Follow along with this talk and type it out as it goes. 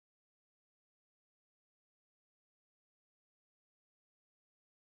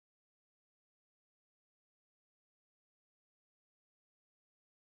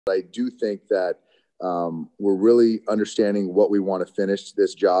I do think that we're really understanding what we want to finish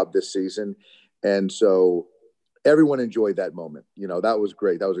this job this season. And so everyone enjoyed that moment. That was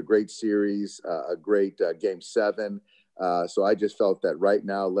great. That was a great series, a great game 7. So I just felt that right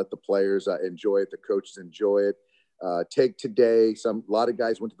now, let the players enjoy it. The coaches enjoy it. Take today. A lot of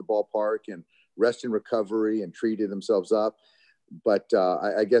guys went to the ballpark and rest and recovery and treated themselves up. But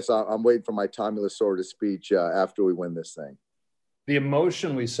I guess I'm waiting for my Tommy Lasorda speech after we win this thing. The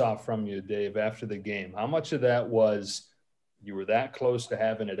emotion we saw from you, Dave, after the game, how much of that was you were that close to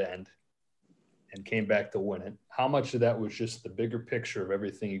having it end and came back to win it? How much of that was just the bigger picture of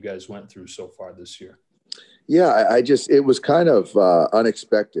everything you guys went through so far this year? Yeah, it was kind of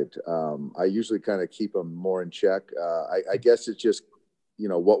unexpected. I usually kind of keep them more in check. I guess it's just,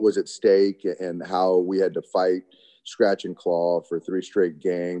 what was at stake and how we had to fight scratch and claw for 3 straight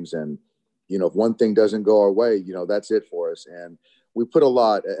games. And, if one thing doesn't go our way, that's it for us. And we put a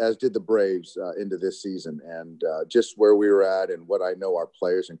lot, as did the Braves, into this season. And just where we were at and what I know our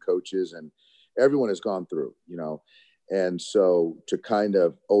players and coaches and everyone has gone through, And so to kind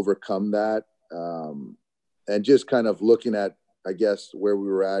of overcome that, and just kind of looking at, I guess, where we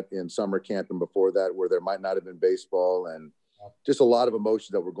were at in summer camp and before that, where there might not have been baseball and just a lot of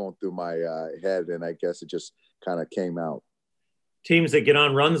emotions that were going through my head. And I guess it just kind of came out. Teams that get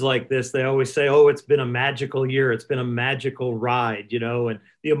on runs like this, they always say, oh, it's been a magical year. It's been a magical ride, and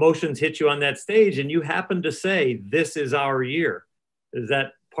the emotions hit you on that stage. And you happen to say, this is our year. Is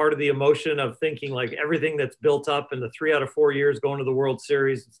that part of the emotion of thinking like everything that's built up in the 3 out of 4 years going to the World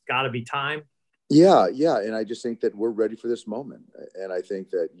Series, it's got to be time? Yeah. And I just think that we're ready for this moment. And I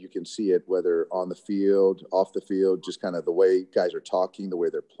think that you can see it, whether on the field, off the field, just kind of the way guys are talking, the way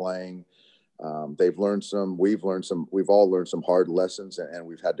they're playing. They've learned some, we've all learned some hard lessons and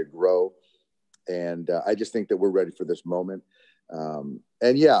we've had to grow. And I just think that we're ready for this moment.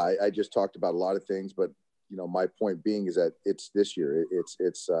 And yeah, I just talked about a lot of things, but my point being is that it's this year.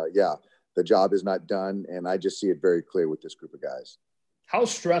 The job is not done. And I just see it very clear with this group of guys. How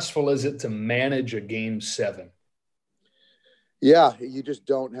stressful is it to manage a game 7? Yeah, you just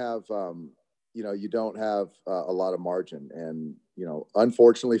don't have, you don't have a lot of margin. And,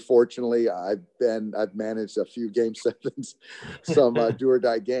 unfortunately, fortunately, I've managed a few game 7s, some do or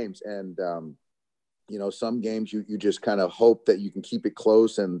die games. And, some games you just kind of hope that you can keep it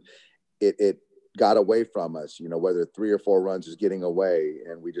close and it got away from us, whether 3 or 4 runs is getting away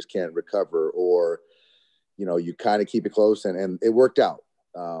and we just can't recover, or, you kind of keep it close and it worked out.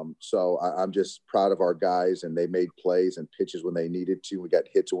 So I'm just proud of our guys, and they made plays and pitches when they needed to. We got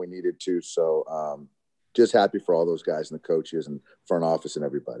hits when we needed to. So just happy for all those guys and the coaches and front office and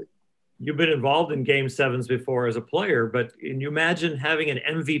everybody. You've been involved in game 7s before as a player, but can you imagine having an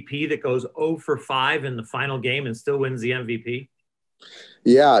MVP that goes 0 for 5 in the final game and still wins the MVP?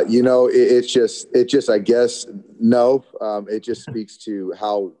 Yeah. It's just, I guess, no, it just speaks to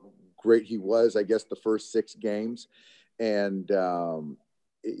how great he was, I guess, the first 6 games. And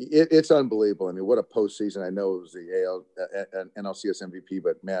it's unbelievable. I mean, what a postseason. I know it was the NLCS MVP,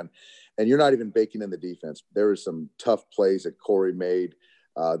 but man, and you're not even baking in the defense. There were some tough plays that Corey made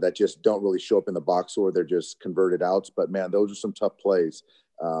that just don't really show up in the box score. They're just converted outs. But man, those are some tough plays.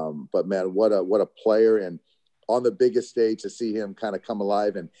 But man, what a player. And on the biggest stage to see him kind of come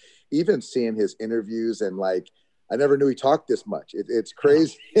alive, and even seeing his interviews and like, I never knew he talked this much. It's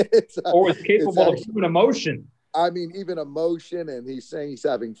crazy. It's capable of human emotion. I mean, even emotion, and he's saying he's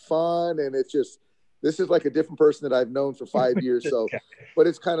having fun, and it's just, this is like a different person that I've known for 5 years. So, but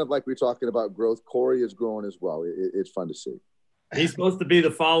it's kind of like we're talking about growth. Corey is growing as well. It's fun to see. He's supposed to be the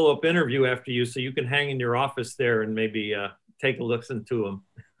follow-up interview after you, so you can hang in your office there and maybe take a listen to him.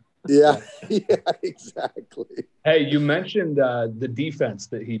 Yeah, exactly. Hey, you mentioned the defense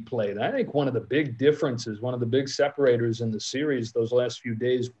that he played. I think one of the big differences, one of the big separators in the series those last few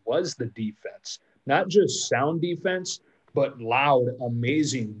days was the defense. Not just sound defense, but loud,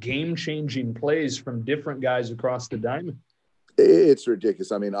 amazing, game-changing plays from different guys across the diamond. It's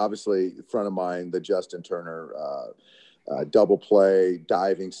ridiculous. I mean, obviously, front of mind, the Justin Turner double play,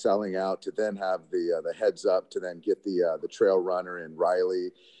 diving, selling out, to then have the heads up, to then get the trail runner in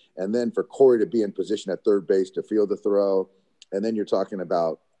Riley, and then for Corey to be in position at third base to field the throw. And then you're talking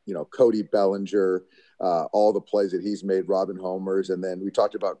about, Cody Bellinger, all the plays that he's made, Robin homers. And then we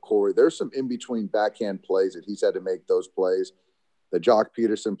talked about Corey. There's some in-between backhand plays that he's had to make those plays. The Jock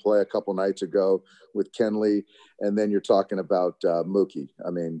Peterson play a couple nights ago with Kenley. And then you're talking about Mookie. I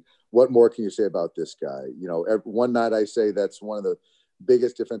mean, what more can you say about this guy? One night I say that's one of the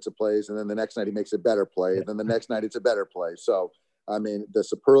biggest defensive plays, and then the next night he makes a better play, and then the next night it's a better play. So, I mean, the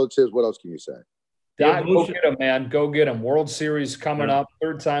superlatives, what else can you say? Doc, go get him, man. Go get him. World Series coming up,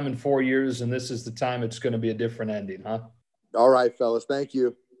 third time in 4 years, and this is the time it's going to be a different ending, huh? All right, fellas. Thank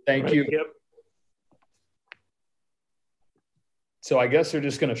you. Thank you. Yep. So I guess they're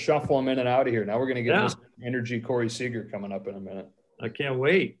just going to shuffle him in and out of here. Now we're going to get Mr. Energy Corey Seager coming up in a minute. I can't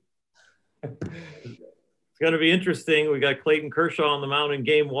wait. It's going to be interesting. We got Clayton Kershaw on the mound in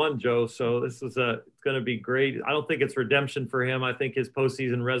game 1, Joe. So this is it's going to be great. I don't think it's redemption for him. I think his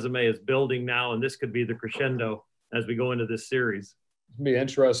postseason resume is building now, and this could be the crescendo as we go into this series. It'll be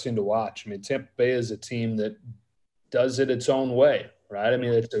interesting to watch. I mean, Tampa Bay is a team that does it its own way, right? I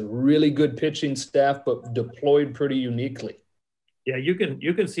mean, it's a really good pitching staff, but deployed pretty uniquely. Yeah, you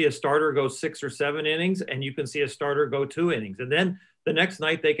can see a starter go 6 or 7 innings, and you can see a starter go 2 innings, and then the next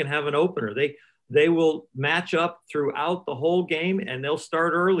night they can have an opener. They will match up throughout the whole game, and they'll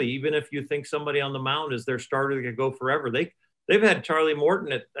start early, even if you think somebody on the mound is their starter that could go forever. They've had Charlie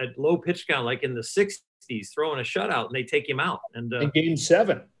Morton at low pitch count, like in the 60s, throwing a shutout, and they take him out. And in game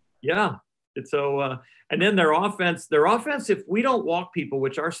 7. Yeah. And then their offense, if we don't walk people,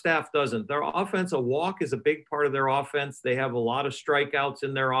 which our staff doesn't, their offense, a walk is a big part of their offense. They have a lot of strikeouts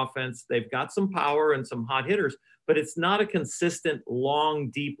in their offense. They've got some power and some hot hitters, but it's not a consistent, long,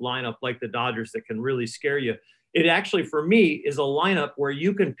 deep lineup like the Dodgers that can really scare you. It actually, for me, is a lineup where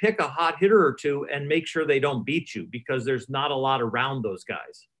you can pick a hot hitter or two and make sure they don't beat you because there's not a lot around those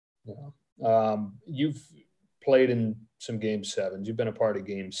guys. Yeah. You've played in some game 7s. You've been a part of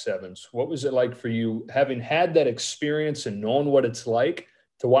game 7s. What was it like for you, having had that experience and known what it's like,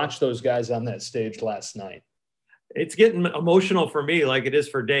 to watch those guys on that stage last night? It's getting emotional for me like it is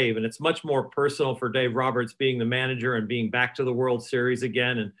for Dave, and it's much more personal for Dave Roberts being the manager and being back to the World Series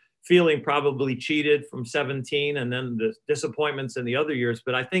again and feeling probably cheated from 17 and then the disappointments in the other years.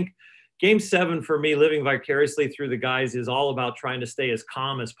 But I think game 7 for me, living vicariously through the guys, is all about trying to stay as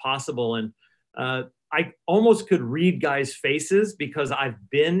calm as possible. And I almost could read guys' faces because I've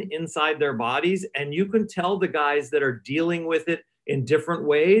been inside their bodies, and you can tell the guys that are dealing with it in different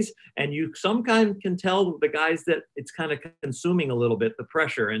ways. And you sometimes can tell the guys that it's kind of consuming a little bit, the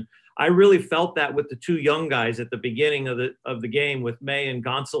pressure. And I really felt that with the 2 young guys at the beginning of the game with May and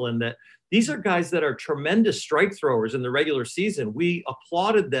Gonsolin, that these are guys that are tremendous strike throwers in the regular season. We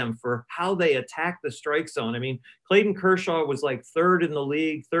applauded them for how they attack the strike zone. I mean, Clayton Kershaw was like 3rd in the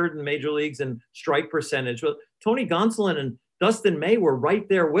league, 3rd in major leagues in strike percentage. But Tony Gonsolin and Dustin May were right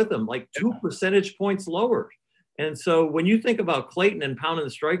there with him, like 2 percentage points lower. And so when you think about Clayton and pounding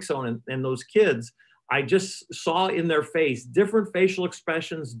the strike zone and those kids, I just saw in their face different facial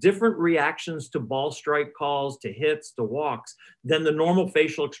expressions, different reactions to ball strike calls, to hits, to walks, than the normal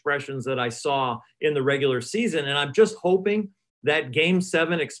facial expressions that I saw in the regular season. And I'm just hoping that game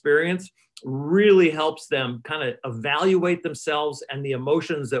 7 experience really helps them kind of evaluate themselves and the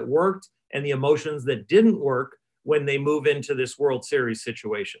emotions that worked and the emotions that didn't work when they move into this World Series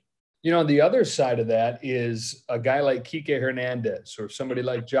situation. You know, the other side of that is a guy like Kike Hernandez or somebody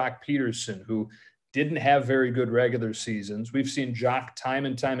like Jock Peterson, who didn't have very good regular seasons. We've seen Jock time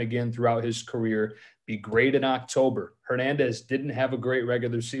and time again throughout his career be great in October. Hernandez didn't have a great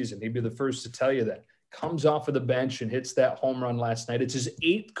regular season. He'd be the first to tell you that. Comes off of the bench and hits that home run last night. It's his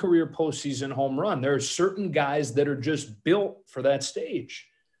 8th career postseason home run. There are certain guys that are just built for that stage.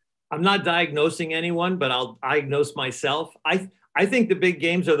 I'm not diagnosing anyone, but I'll diagnose myself. I think the big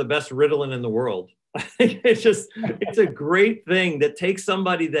games are the best Ritalin in the world. It's a great thing that takes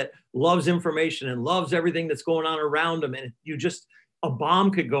somebody that loves information and loves everything that's going on around them. And a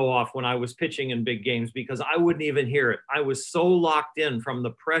bomb could go off when I was pitching in big games because I wouldn't even hear it. I was so locked in from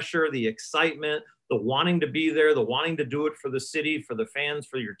the pressure, the excitement, the wanting to be there, the wanting to do it for the city, for the fans,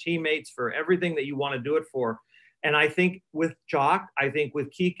 for your teammates, for everything that you want to do it for. And I think with Jock, I think with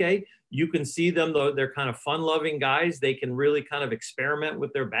Kike, you can see them, though they're kind of fun-loving guys. They can really kind of experiment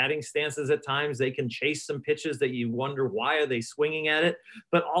with their batting stances at times. They can chase some pitches that you wonder, why are they swinging at it?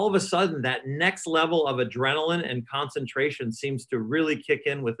 But all of a sudden, that next level of adrenaline and concentration seems to really kick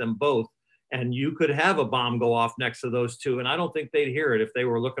in with them both. And you could have a bomb go off next to those two, and I don't think they'd hear it if they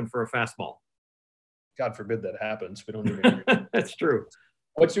were looking for a fastball. God forbid that happens. We don't even hear it. That's true.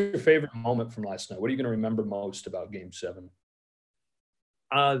 What's your favorite moment from last night? What are you going to remember most about game 7?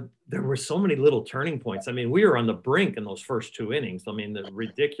 There were so many little turning points. I mean, we were on the brink in those first 2 innings. I mean, the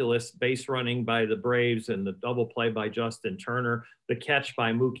ridiculous base running by the Braves and the double play by Justin Turner, the catch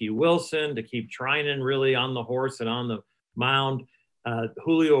by Mookie Wilson to keep Trinan really on the horse and on the mound,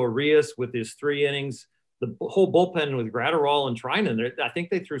 Julio Urias with his 3 innings, the whole bullpen with Gratterall and Trinan. I think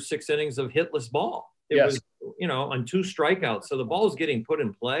they threw 6 innings of hitless ball. It was, on 2 strikeouts. So the ball is getting put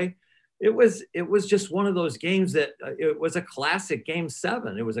in play. it was just one of those games that it was a classic Game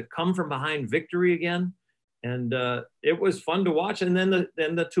 7. It was a come from behind victory again. And it was fun to watch. And then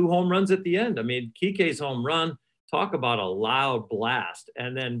the 2 home runs at the end. I mean, Kike's home run, talk about a loud blast.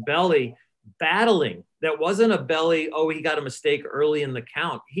 And then Belly battling. That wasn't a Belly, oh, he got a mistake early in the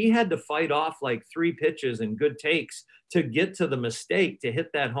count. He had to fight off like 3 pitches and good takes to get to the mistake to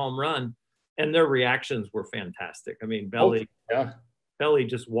hit that home run. And their reactions were fantastic. I mean, Belly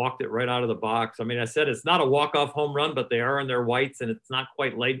just walked it right out of the box. I mean, I said it's not a walk-off home run, but they are in their whites, and it's not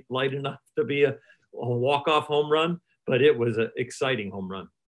quite light enough to be a walk-off home run, but it was an exciting home run.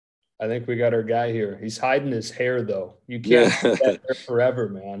 I think we got our guy here. He's hiding his hair, though. You can't keep that there forever,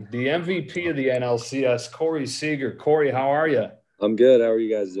 man. The MVP of the NLCS, Corey Seager. Corey, how are you? I'm good. How are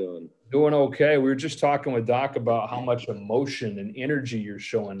you guys doing? Doing okay. We were just talking with Doc about how much emotion and energy you're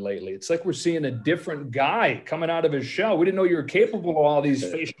showing lately. It's like we're seeing a different guy coming out of his shell. We didn't know you were capable of all these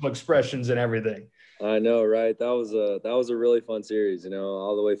facial expressions and everything. I know, right? That was a really fun series,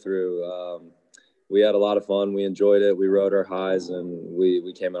 all the way through. We had a lot of fun. We enjoyed it. We rode our highs, and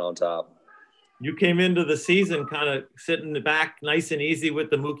we came out on top. You came into the season kind of sitting back nice and easy with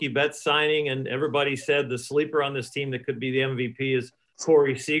the Mookie Betts signing, and everybody said the sleeper on this team that could be the MVP is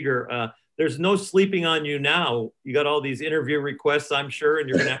Corey Seager. There's no sleeping on you now. You got all these interview requests, I'm sure, and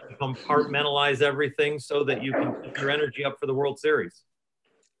you're going to have to compartmentalize everything so that you can keep your energy up for the World Series.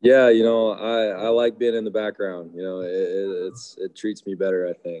 Yeah, I like being in the background. It treats me better,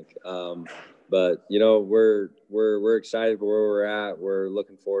 I think. But we're excited for where we're at. We're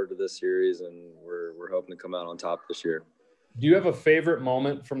looking forward to this series, and we're hoping to come out on top this year. Do you have a favorite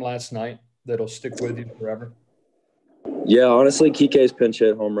moment from last night that'll stick with you forever? Yeah, honestly, Kike's pinch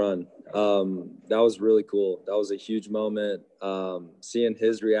hit home run. That was really cool. That was a huge moment. Seeing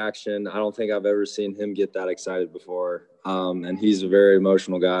his reaction, I don't think I've ever seen him get that excited before. And he's a very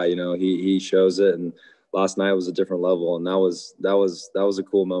emotional guy. He shows it. And last night was a different level, and that was a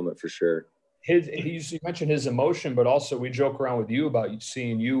cool moment for sure. You mentioned his emotion, but also we joke around with you about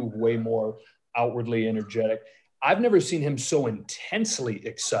seeing you way more outwardly energetic. I've never seen him so intensely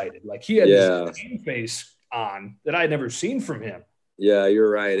excited. Like he had this game face on that I had never seen from him. Yeah, you're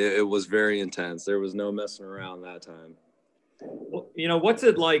right. It was very intense. There was no messing around that time. Well, what's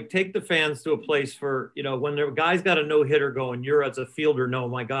it like? Take the fans to a place for, when the guy's got a no-hitter going, you're as a fielder, no,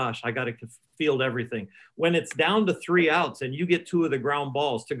 my gosh, I got to field everything. When it's down to 3 outs and you get 2 of the ground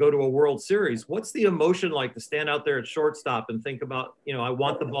balls to go to a World Series, what's the emotion like to stand out there at shortstop and think about, I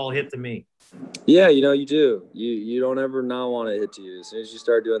want the ball hit to me? Yeah, you do. You don't ever not want it hit to you. As soon as you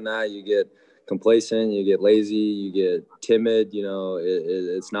start doing that, you get complacent, you get lazy, you get timid,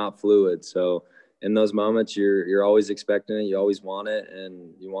 it's not fluid. So in those moments, you're always expecting it. You always want it,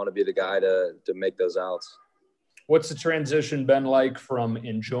 and you want to be the guy to make those outs. What's the transition been like from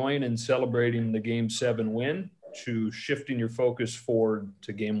enjoying and celebrating the Game 7 win to shifting your focus forward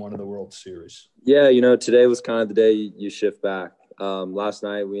to Game 1 of the World Series? Yeah, today was kind of the day you shift back. Last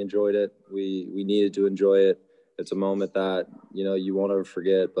night we enjoyed it. We needed to enjoy it. It's a moment that, you won't ever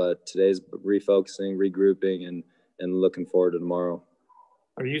forget, but today's refocusing, regrouping, and looking forward to tomorrow.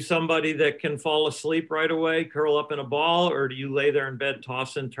 Are you somebody that can fall asleep right away, curl up in a ball, or do you lay there in bed,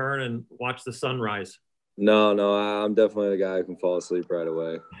 toss and turn, and watch the sunrise? No, I'm definitely the guy who can fall asleep right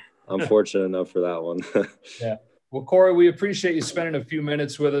away. I'm fortunate enough for that one. Yeah. Well, Corey, we appreciate you spending a few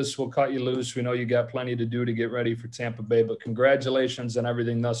minutes with us. We'll cut you loose. We know you got plenty to do to get ready for Tampa Bay, but congratulations on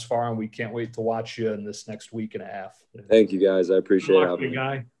everything thus far, and we can't wait to watch you in this next week and a half. Thank you, guys. I appreciate having me.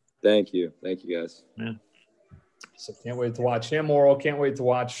 Guy. Thank you. Thank you, guys. Man. So can't wait to watch him, Oral. Can't wait to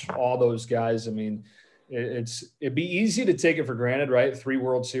watch all those guys. I mean, it'd be easy to take it for granted, right? 3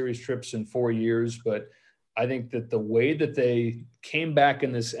 World Series trips in 4 years, but I think that the way that they came back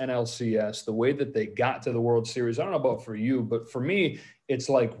in this NLCS, the way that they got to the World Series, I don't know about for you, but for me, it's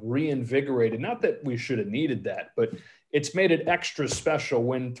like reinvigorated. Not that we should have needed that, but it's made it extra special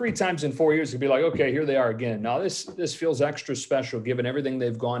when 3 times in 4 years, you'd be like, okay, here they are again. Now this feels extra special given everything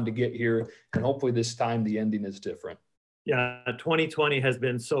they've gone to get here. And hopefully this time the ending is different. Yeah, 2020 has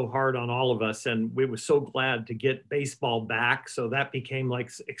been so hard on all of us, and we were so glad to get baseball back. So that became like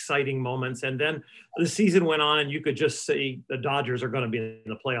exciting moments. And then the season went on, and you could just see the Dodgers are going to be in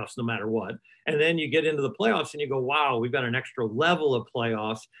the playoffs no matter what. And then you get into the playoffs and you go, wow, we've got an extra level of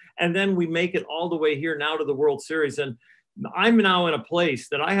playoffs. And then we make it all the way here now to the World Series. And I'm now in a place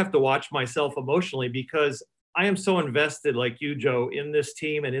that I have to watch myself emotionally because I am so invested, like you, Joe, in this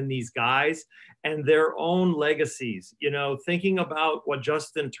team and in these guys and their own legacies. Thinking about what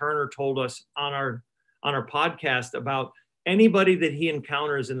Justin Turner told us on our podcast about anybody that he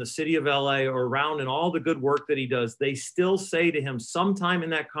encounters in the city of LA or around and all the good work that he does, they still say to him sometime in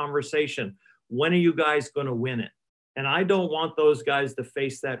that conversation, when are you guys going to win it? And I don't want those guys to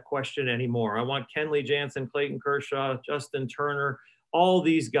face that question anymore. I want Kenley Jansen, Clayton Kershaw, Justin Turner, all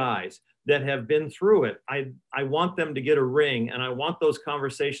these guys that have been through it. I want them to get a ring, and I want those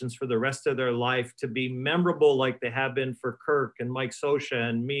conversations for the rest of their life to be memorable like they have been for Kirk and Mike Scioscia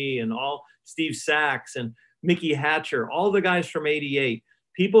and me and all Steve Sachs and Mickey Hatcher, all the guys from '88.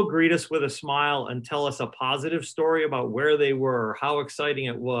 People greet us with a smile and tell us a positive story about where they were, or how exciting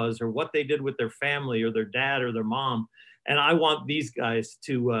it was, or what they did with their family or their dad or their mom. And I want these guys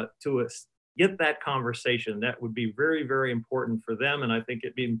to get that conversation. That would be very, very important for them. And I think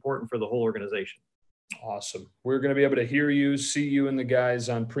it'd be important for the whole organization. Awesome. We're going to be able to hear you, see you and the guys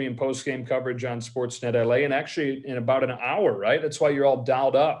on pre and post game coverage on Sportsnet LA. And actually in about an hour, right? That's why you're all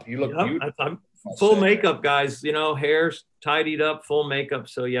dialed up. You look beautiful. I'm full makeup, guys, you know, hair's tidied up, full makeup.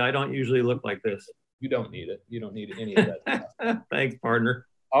 So yeah, I don't usually look like this. You don't need it. You don't need any of that. Thanks, partner.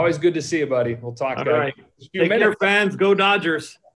 Always good to see you, buddy. We'll talk. All right. Take care, fans. Go Dodgers.